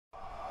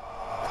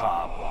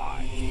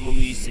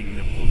facing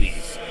the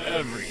police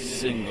every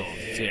single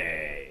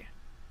day.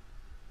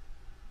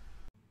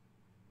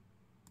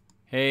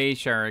 Hey,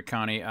 Charlotte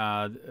County,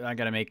 I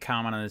gotta make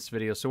comment on this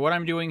video. So what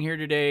I'm doing here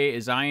today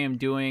is I am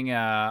doing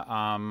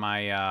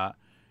my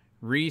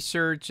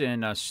research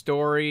and a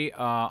story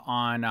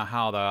on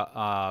how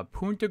the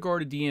Punta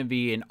Gorda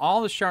DMV and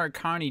all the Charlotte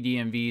County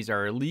DMVs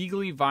are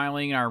illegally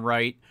violating our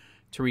right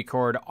to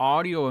record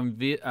audio and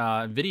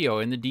video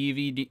in the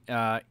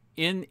DVD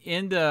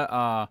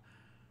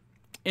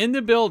in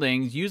the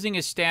buildings using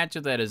a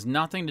statute that has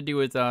nothing to do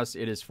with us.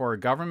 It is for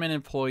government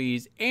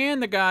employees,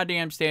 and the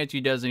goddamn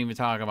statute doesn't even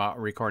talk about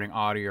recording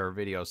audio or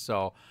video.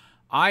 So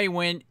I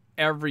went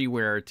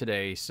everywhere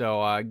today.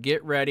 So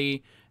get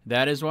ready.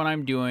 That is what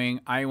I'm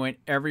doing. I went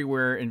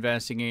everywhere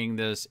investigating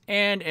this,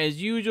 and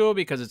as usual,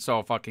 because it's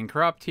so fucking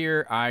corrupt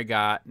here, I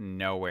got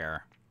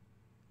nowhere.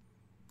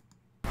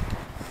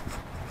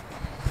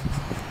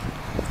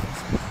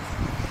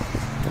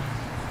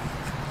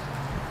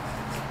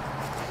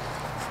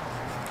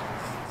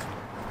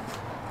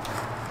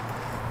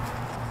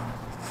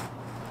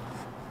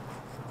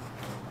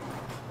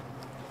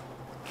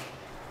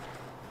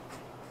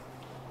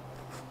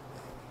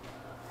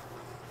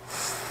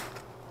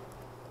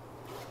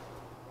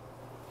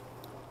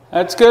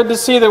 That's good to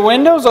see the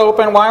windows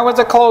open. Why was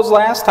it closed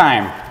last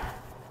time? I'm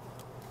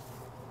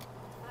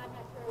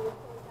not sure we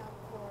closed out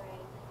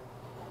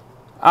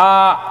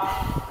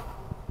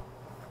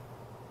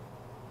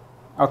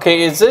before.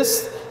 Okay, is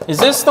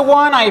this the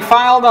one I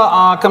filed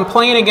a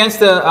complaint against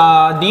the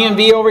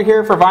DMV over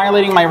here for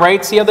violating my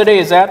rights the other day?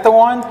 Is that the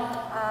one?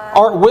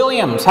 Or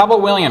Williams? How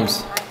about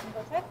Williams? I can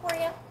go check for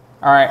you.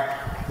 All right.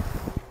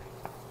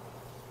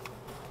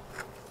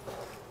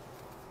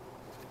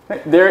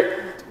 There.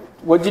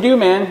 What'd you do,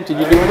 man? Did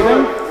you do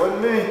anything?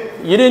 Wasn't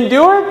me. You didn't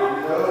do it?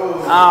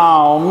 No.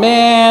 Oh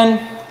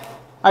man,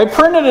 I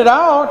printed it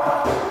out.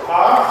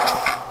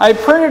 Huh? I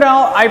printed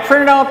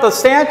out the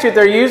statute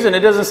they're using.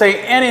 It doesn't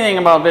say anything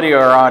about video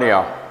or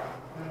audio.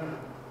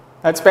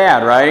 That's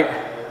bad, right?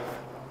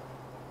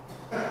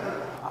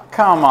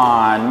 Come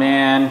on,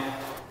 man.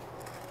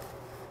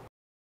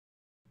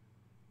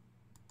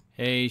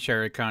 Hey,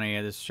 Charlotte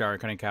County, this is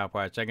Charlotte County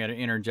Copwatch. I got to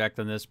interject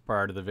on this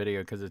part of the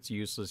video because it's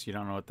useless. You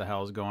don't know what the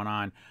hell is going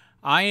on.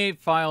 I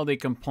filed a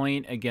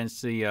complaint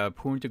against the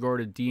Punta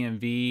Gorda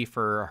DMV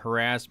for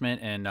harassment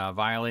and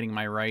violating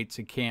my rights.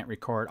 I can't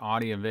record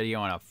audio and video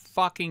on a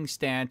fucking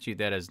statute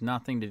that has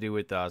nothing to do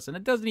with us. And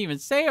it doesn't even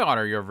say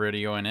audio or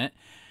video in it.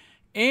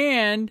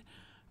 And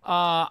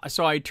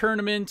so I turned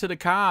them in to the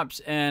cops,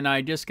 and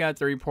I just got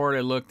the report. I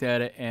looked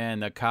at it,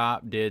 and the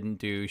cop didn't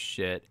do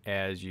shit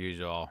as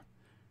usual.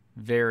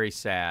 Very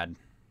sad.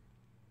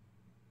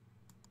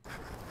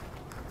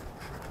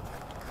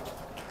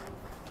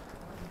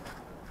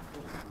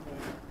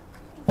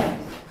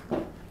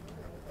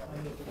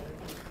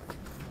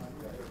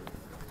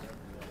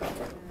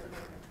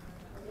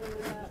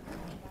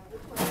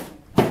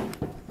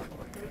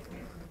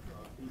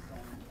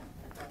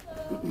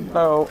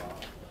 Hello.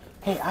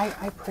 Hey,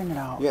 I printed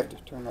out. You have to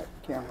turn that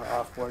camera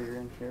off while you're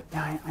in here.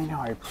 Yeah, I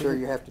know. Sir,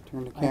 you have to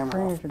turn the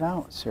camera off. I printed it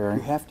out, sir.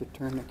 You have to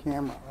turn the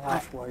camera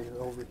off while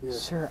you're over here.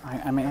 Sir,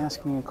 I'm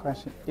asking you a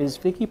question. Is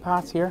Vicky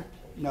Potts here?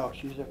 No,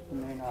 she's at the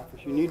main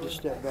office. You need to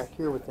step back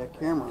here with that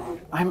camera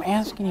on. I'm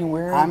asking you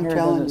where I'm here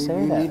telling does it you,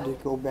 say you that? need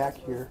to go back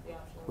here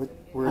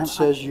where it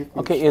says you can...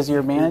 Okay, is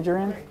your manager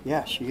in?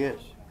 Yeah, she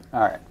is.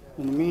 All right.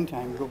 In the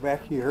meantime, go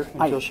back here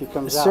until she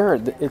comes out. Sir,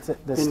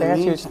 the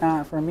statute's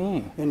not for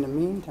me. In the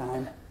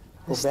meantime,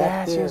 The go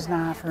back there. statute's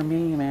not for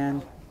me,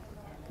 man.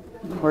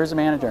 Where's the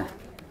manager?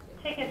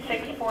 Ticket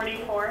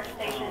 644,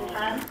 station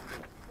 10.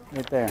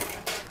 Right there.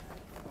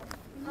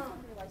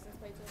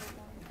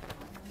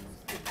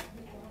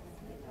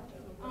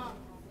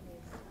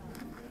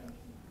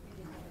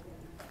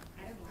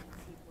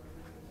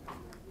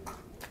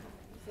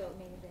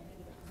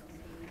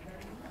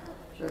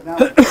 So now,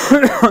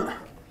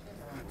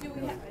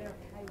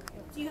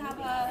 Do you have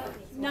a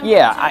number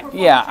Yeah, to perform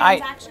a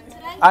transaction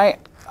today?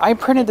 I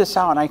printed this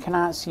out, and I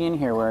cannot see in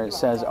here where it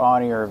says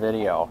audio or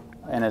video,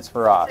 and it's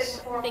for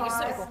us. Thank you,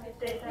 sir.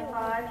 Station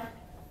 5.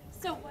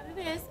 So what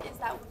it is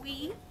that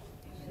we,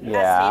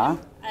 Yeah.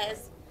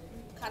 as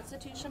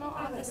constitutional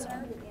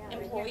officer,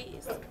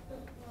 employees,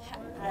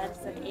 as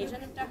an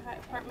agent of the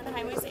Department of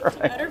Highway Safety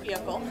and Motor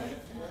Vehicle,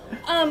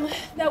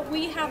 that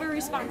we have a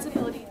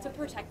responsibility to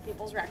protect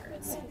people's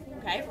records.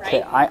 Okay, right?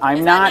 Okay, I'm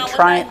Is not that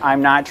trying. legit?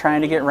 I'm not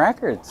trying to get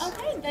records.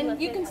 Okay, then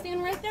you can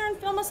stand right there and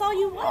film us all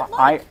you want.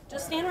 I- Look,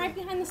 just stand right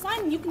behind the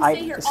sign and you can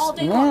stay here all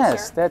day long,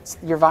 Yes, sir.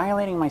 you're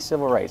violating my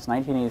civil rights,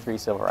 1983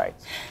 civil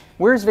rights.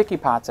 Where's Vicky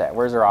Potts at?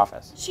 Where's her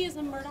office? She is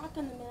in Murdoch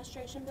in the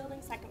administration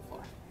building, second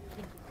floor.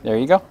 There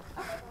you go.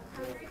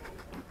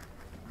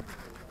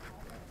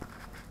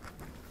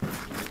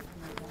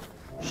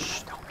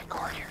 Shh, don't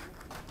record here.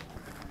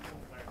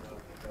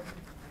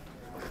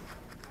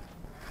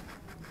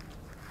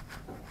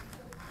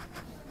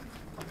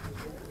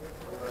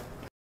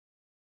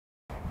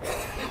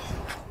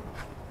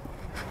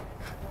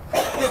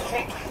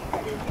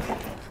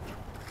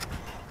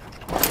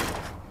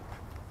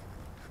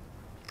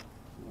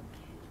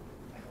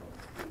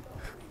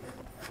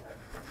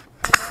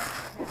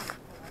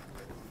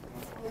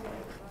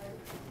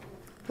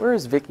 Where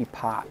is Vicky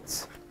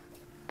Potts?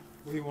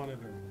 What do you want to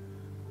do?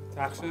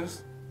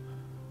 Taxes?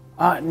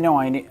 No,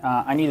 I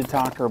need to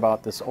talk to her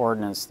about this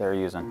ordinance they're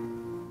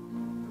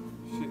using.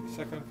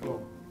 Second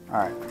floor. All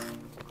right.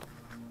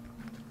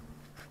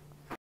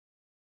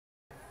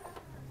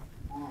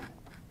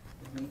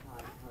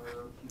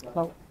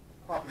 Hello.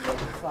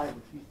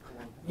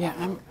 Yeah,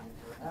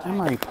 I'm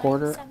a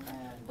reporter.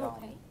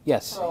 Okay.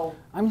 Yes,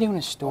 I'm doing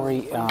a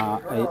story.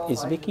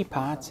 Is Vicky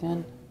Potts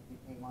in?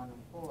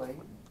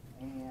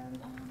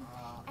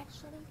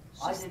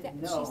 Actually,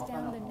 she's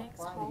down the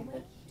next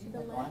hallway to the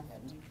left.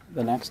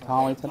 The next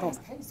hallway to the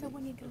left. So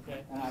when you go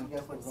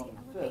towards the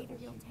elevator,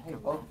 you'll take a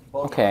left.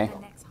 Okay. The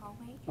next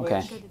hallway.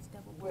 Okay. Go to the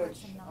double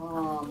doors and knock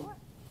on the door.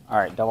 All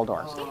right, double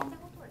doors. Yeah, double doors.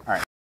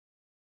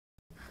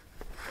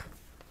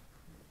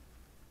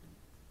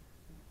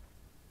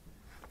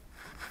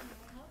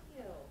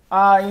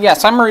 All right.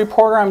 Yes, I'm a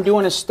reporter. I'm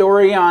doing a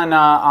story on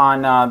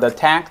the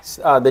tax,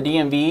 the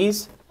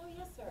DMVs. Oh,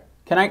 yes, sir.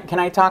 Can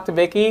I talk to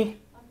Vicky?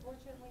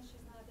 Unfortunately,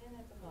 she's not in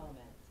at the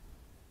moment.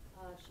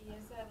 She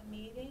is at a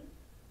meeting.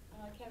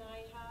 Can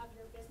I have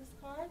your business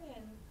card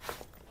and do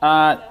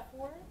that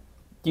for her?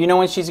 Do you know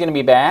when she's going to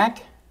be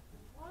back?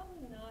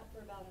 Probably not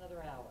for about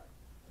another hour.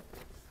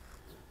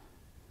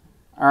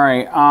 All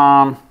right.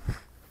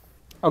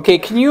 Okay.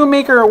 Can you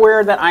make her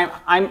aware that I'm How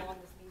long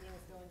this meeting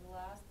is going to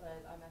last,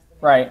 but I'm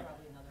estimating right.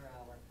 probably another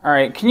hour. All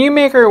right. Can you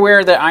make her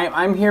aware that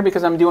I'm here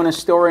because I'm doing a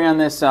story on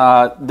this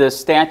this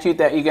statute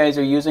that you guys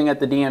are using at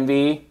the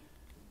DMV,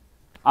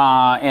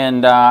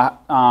 and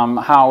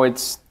how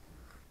it's,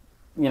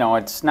 you know,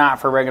 it's not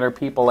for regular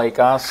people like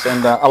us,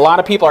 and a lot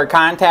of people are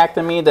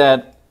contacting me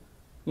that,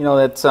 you know,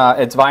 it's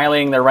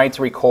violating their right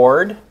to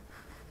record. You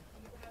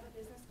have a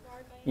business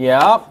card by any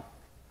Yep.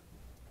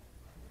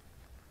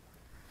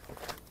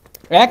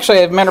 Actually,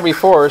 I've met her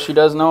before. She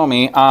does know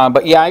me.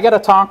 But yeah, I got to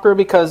talk to her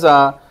because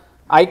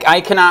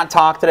I cannot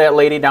talk to that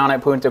lady down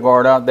at Punta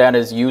Gorda. That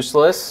is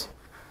useless.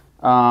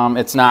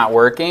 It's not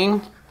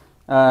working.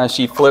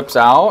 She flips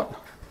out.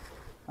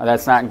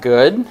 That's not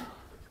good.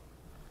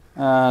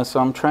 So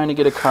I'm trying to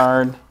get a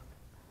card.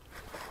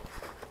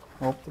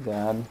 Hope to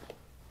God.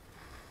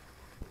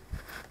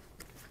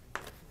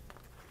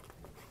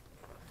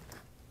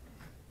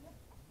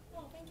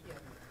 Oh, thank you.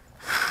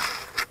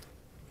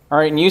 All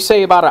right, and you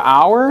say about an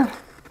hour?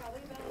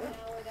 Probably about an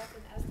hour. That's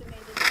an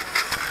estimated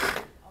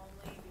time,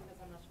 only because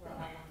I'm not sure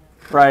how long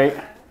this is. Right.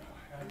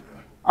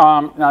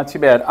 Not too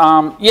bad.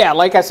 Yeah,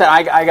 like I said,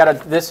 I gotta.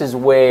 This is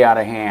way out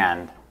of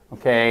hand.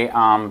 Okay.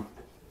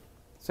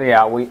 So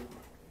yeah, we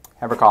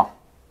have her call.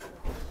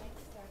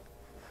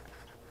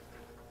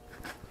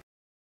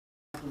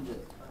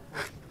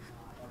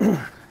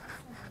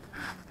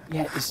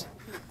 Yeah.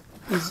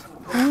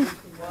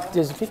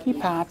 Does Vicky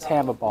Potts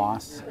have a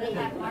boss?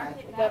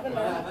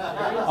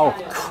 Oh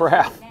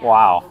crap!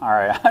 Wow. All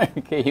right.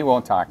 Okay, he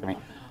won't talk to me.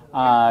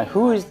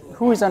 Who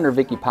is under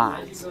Vicky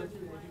Potts?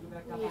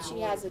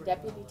 She has a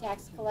deputy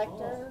tax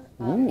collector,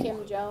 Ooh.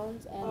 Kim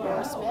Jones, and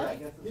Laura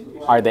Smith.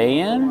 Are they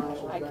in?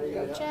 I can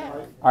go check.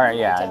 All right.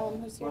 Yeah. Tell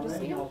them who's here to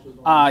see her.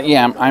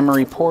 Yeah, I'm a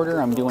reporter.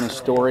 I'm doing a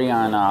story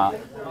on,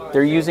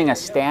 they're using a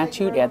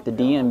statute at the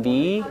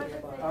DMV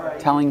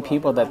telling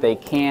people that they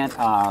can't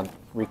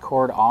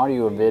record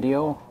audio or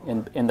video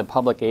in the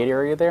public aid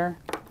area there.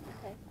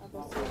 Okay, I'll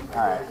go see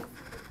her.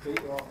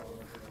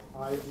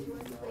 All right.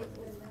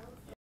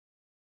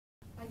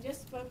 I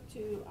just spoke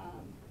to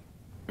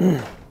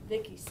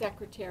Vicky's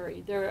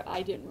secretary.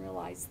 I didn't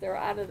realize they're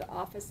out of the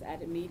office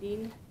at a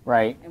meeting,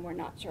 Right. and we're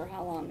not sure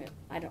how long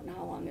I don't know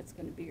how long it's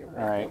going to be, or All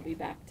whether right. they'll be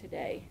back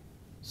today.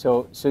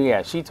 So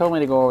yeah, she told me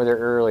to go over there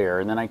earlier,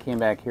 and then I came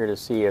back here to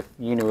see if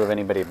you knew of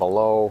anybody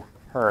below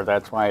her.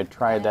 That's why I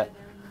tried that.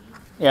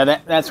 Yeah,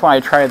 that's why I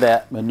tried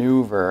that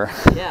maneuver.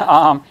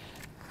 Yeah.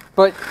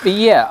 But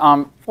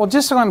yeah, well,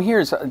 just so I'm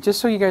here,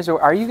 just so you guys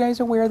are you guys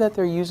aware that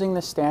they're using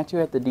the statute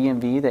at the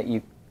DMV that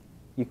you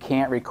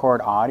can't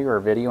record audio or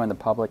video in the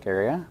public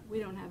area? We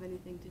don't have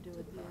anything to do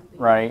with the MB.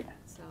 Right.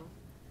 So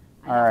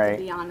All I have right.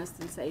 to be honest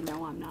and say,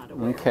 no, I'm not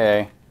aware.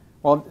 Okay.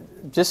 Well,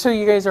 just so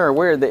you guys are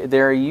aware,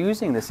 they're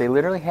using this. They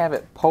literally have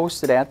it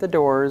posted at the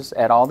doors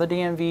at all the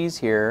DMVs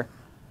here.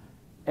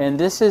 And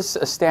this is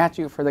a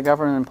statute for the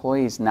government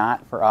employees,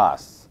 not for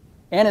us.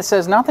 And it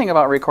says nothing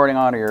about recording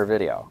audio or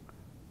video.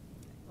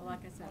 Well, like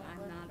I said,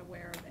 I'm not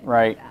aware of any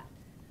Right. of that.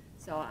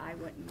 So I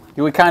wouldn't want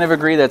You would kind of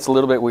agree that's a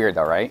little bit weird,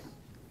 though, right?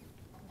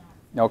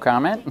 No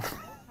comment?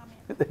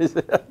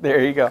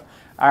 There you go.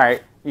 All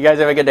right. You guys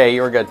have a good day.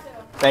 You were good.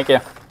 Thank you.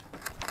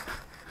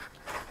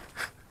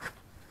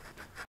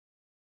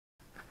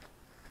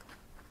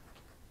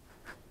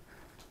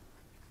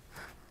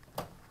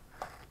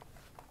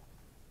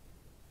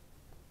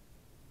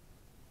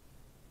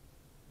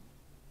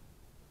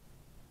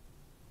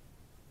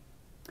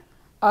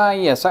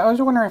 Yes, I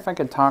was wondering if I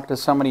could talk to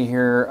somebody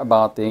here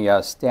about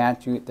the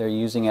statute they're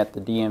using at the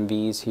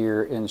DMVs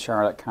here in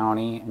Charlotte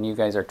County, and you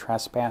guys are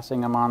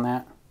trespassing them on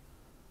that.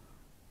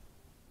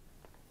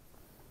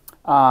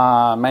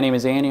 My name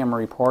is Andy. I'm a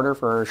reporter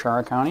for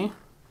Charlotte County.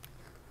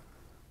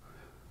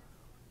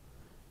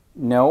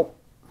 Nope.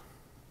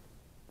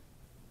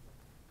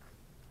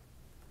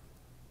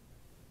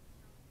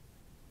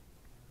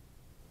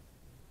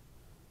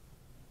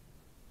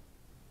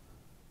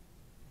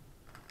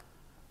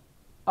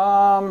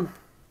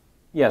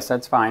 Yes,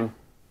 that's fine.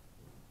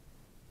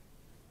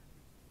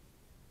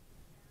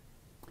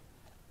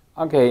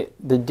 Okay,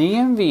 the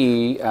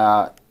DMV,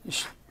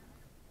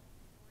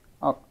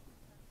 oh,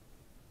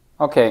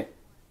 okay,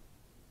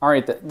 all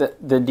right, the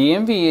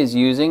DMV is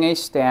using a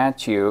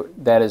statute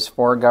that is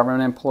for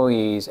government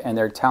employees, and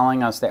they're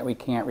telling us that we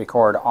can't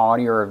record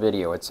audio or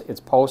video. It's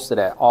posted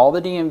at all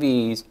the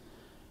DMVs,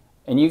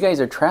 and you guys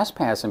are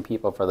trespassing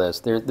people for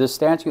this. This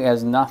statute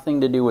has nothing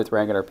to do with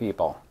regular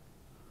people.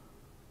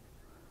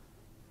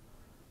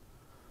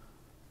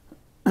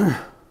 All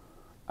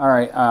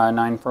right,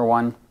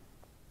 941.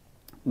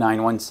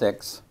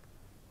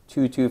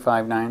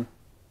 916-2259.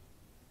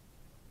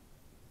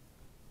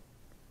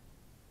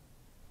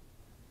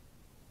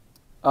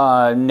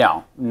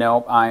 No,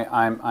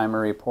 I'm a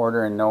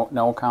reporter and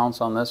no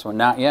counts on this one.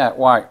 Not yet.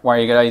 Why are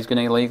you guys going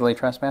to illegally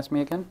trespass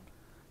me again?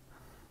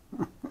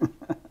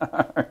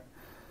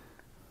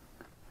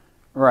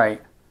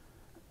 Right.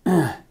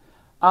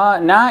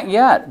 Not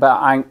yet,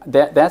 but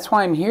that's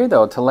why I'm here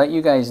though, to let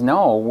you guys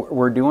know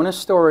we're doing a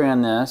story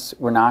on this.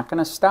 We're not going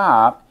to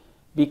stop.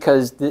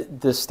 Because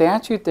the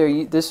statute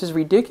there, this is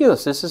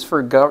ridiculous. This is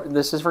for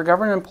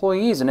government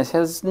employees, and it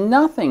has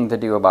nothing to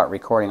do about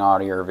recording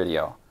audio or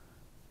video.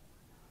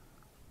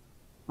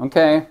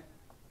 Okay.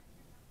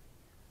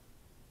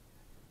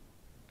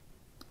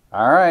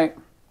 All right.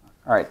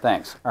 All right.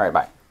 Thanks. All right.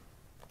 Bye.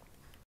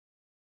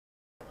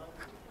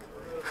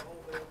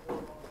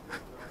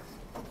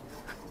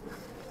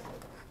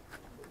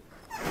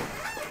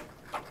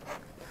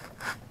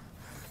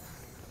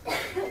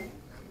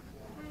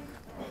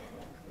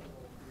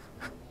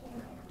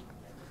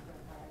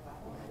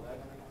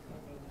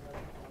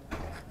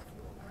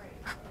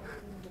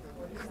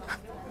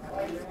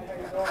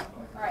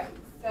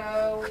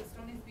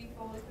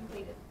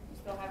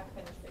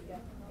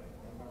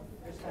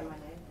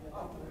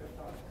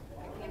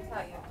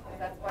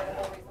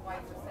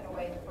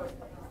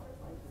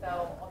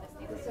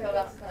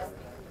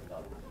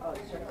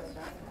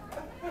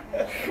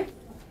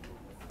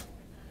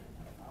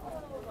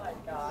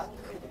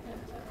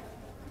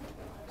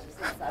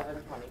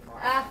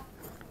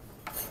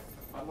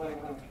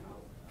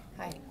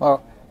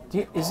 Well,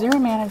 is there a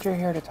manager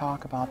here to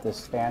talk about this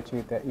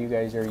statute that you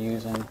guys are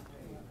using?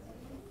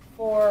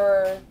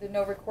 For the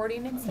no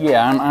recording incident?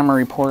 Yeah, I'm a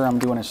reporter. I'm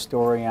doing a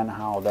story on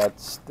how the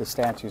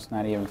statute's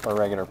not even for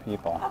regular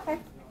people. Okay.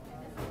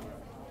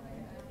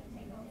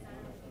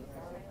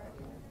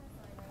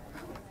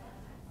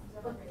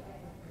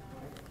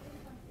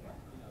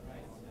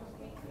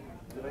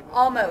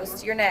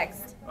 Almost. You're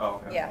next.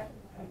 Oh, okay. Yeah.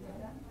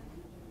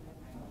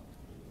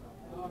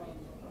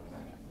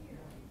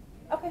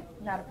 Okay,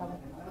 not a problem.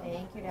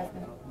 Thank you,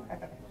 Desmond.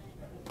 Okay.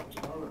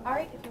 All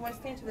right, if you want to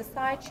stand to the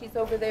side, she's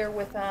over there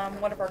with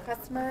one of our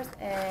customers,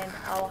 and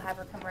I'll have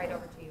her come right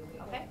over to you.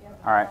 Okay?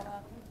 All right.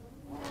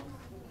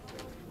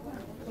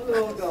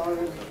 Hello,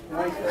 darling.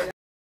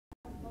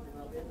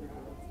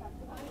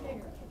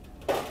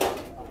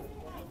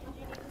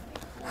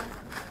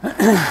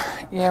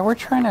 Yeah, we're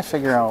trying to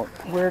figure out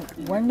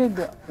when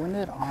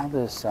did all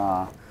this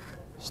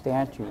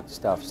statute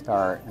stuff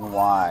start and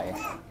why?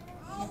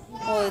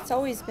 Well, it's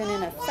always been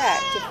in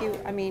effect.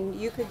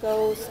 You could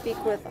go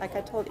speak with, like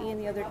I told Ian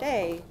the other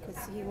day,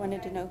 because he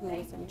wanted to know who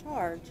was in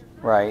charge.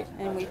 Right.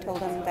 And we told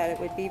him that it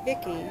would be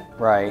Vicky,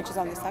 right, which is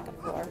on the second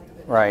floor.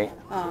 Right.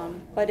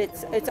 But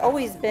it's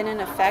always been in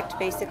effect,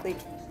 basically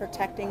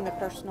protecting the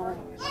personal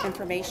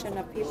information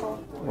of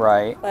people.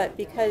 Right. But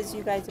because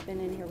you guys have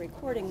been in here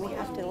recording, we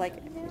have to we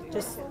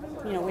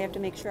have to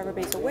make sure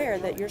everybody's aware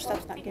that your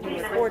stuff's not getting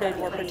recorded.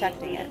 We're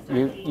protecting it.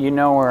 You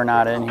know we're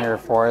not in here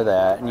for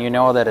that, and you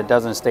know that it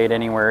doesn't state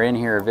anywhere in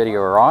here video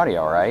or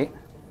audio, right?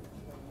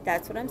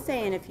 That's what I'm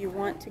saying. If you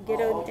want to get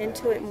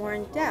into it more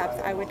in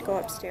depth, I would go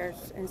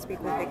upstairs and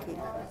speak with Vicky.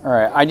 All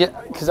right.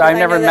 Because I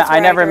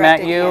never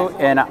met you,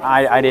 and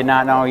I did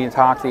not know you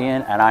talked to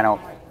Ian, and I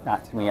don't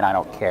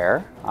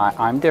care.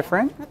 I'm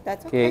different.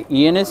 That's okay.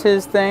 Ian is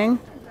his thing.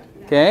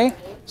 Okay.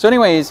 So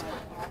anyways,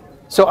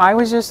 so I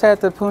was just at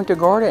the Punta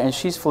Gorda, and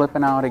she's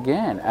flipping out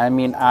again. I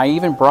mean, I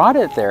even brought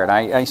it there, and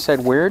I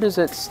said, where does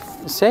it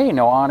say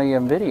no audio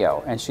and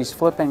video? And she's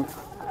flipping.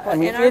 I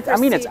mean,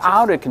 it's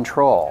out of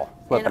control.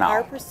 In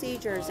our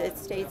procedures, it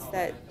states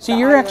that. See,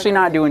 you're actually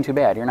not doing too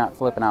bad. You're not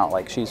flipping out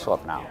like she's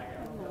flipping out.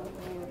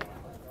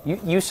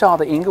 You saw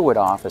the Inglewood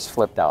office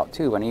flipped out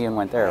too when Ian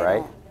went there,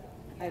 right?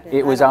 I did.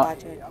 It was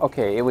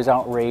okay. It was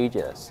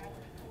outrageous.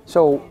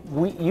 So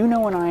you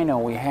know, and I know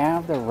we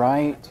have the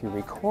right to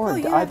record. Oh,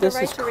 you have this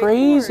the right is to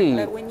crazy.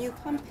 Record, but when you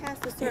come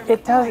past a certain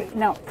it does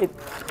now.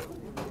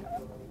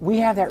 We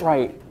have that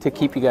right to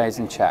keep you guys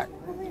in check.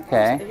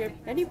 Okay.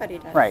 Anybody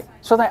does. Right.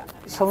 So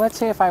let's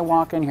say if I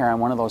walk in here, I'm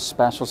one of those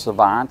special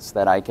savants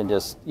that I can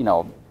just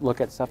look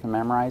at stuff and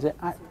memorize it.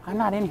 I'm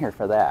not in here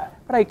for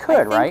that, but I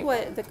could, right? I think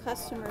what the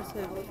customers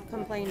have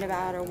complained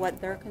about, or what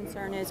their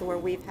concern is, or where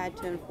we've had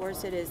to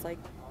enforce it, is like,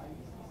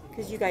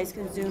 because you guys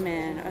can zoom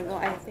in.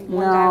 I think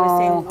one guy was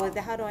saying,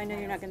 well, how do I know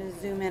you're not going to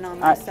zoom in on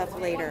my stuff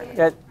later?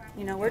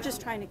 We're just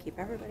trying to keep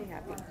everybody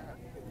happy.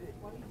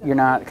 You're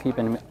not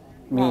keeping.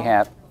 me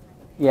happy.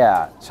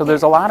 Yeah, so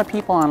there's a lot of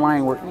people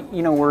online where,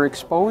 you know, we're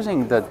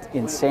exposing the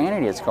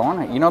insanity that's going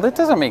on. You know, that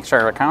doesn't make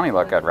Charlotte County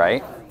look good,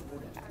 right?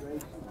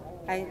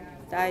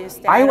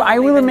 I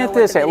will admit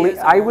this,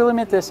 I will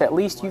admit this, at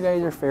least you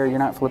guys are fair. You're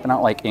not flipping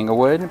out like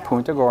Inglewood and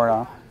Punta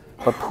Gorda.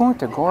 But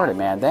Punta Gorda,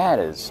 man, that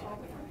is,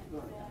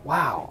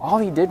 wow. All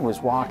he did was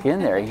walk in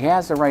there. He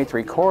has the right to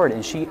record,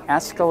 and she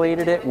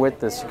escalated it with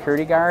the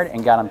security guard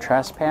and got him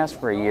trespassed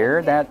for a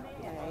year.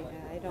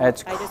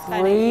 That's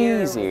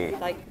crazy.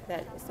 Like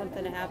that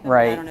something happened.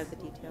 Right. I don't know the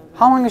details.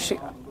 How long has she?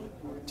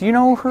 Do you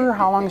know her?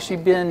 How long has she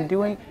been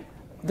doing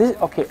this?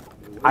 Okay.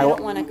 I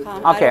don't want to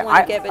comment. Okay. I don't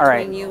want to get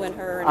between you and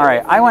her. And all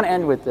right. I want to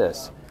end with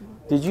this.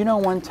 Did you know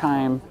one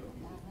time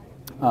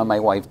my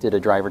wife did a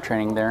driver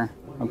training there?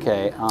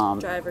 Okay.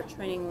 Driver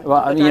training.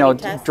 Well, you know,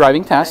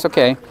 driving test.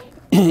 Okay.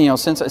 You know,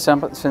 since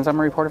I'm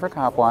a reporter for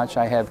Copwatch,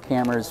 I have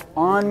cameras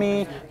on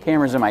me,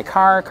 cameras in my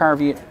car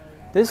view.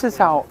 This is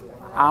how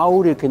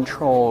out of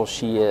control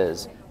she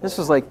is. This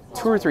was like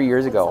 2 or 3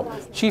 years ago.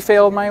 She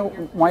failed my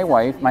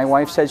wife. My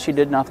wife said she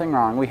did nothing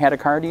wrong. We had a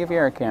car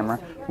DVR camera.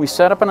 We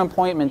set up an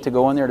appointment to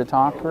go in there to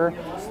talk to her.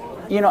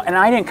 You know, and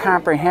I didn't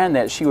comprehend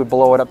that she would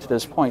blow it up to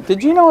this point.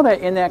 Did you know that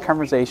in that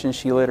conversation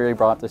she literally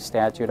brought the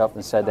statute up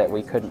and said that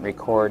we couldn't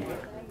record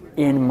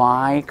in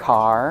my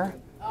car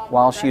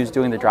while she was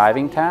doing the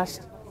driving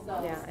test?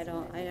 Yeah,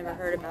 I never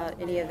heard about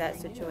any of that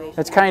situation.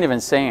 It's kind of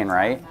insane,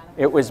 right?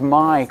 It was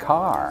my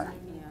car.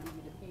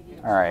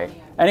 All right.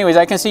 Anyways,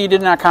 I can see you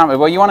did not comment.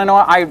 Well, you want to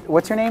know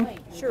what's your name?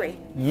 Sheree.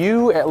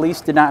 You at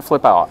least did not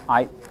flip out.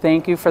 I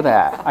thank you for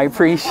that. I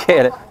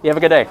appreciate it. You have a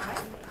good day.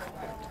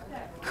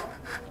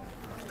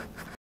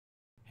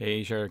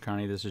 Hey, Charlotte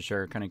County. This is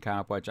Charlotte County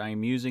Copwatch. I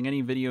am using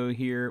any video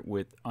here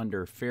with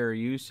under fair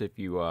use. If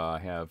you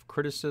have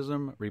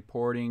criticism,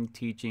 reporting,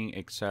 teaching,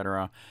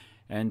 etc.,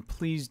 and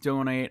please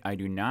donate. I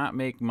do not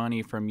make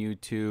money from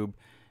YouTube,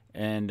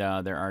 and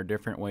there are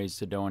different ways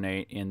to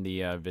donate in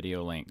the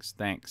video links.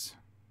 Thanks.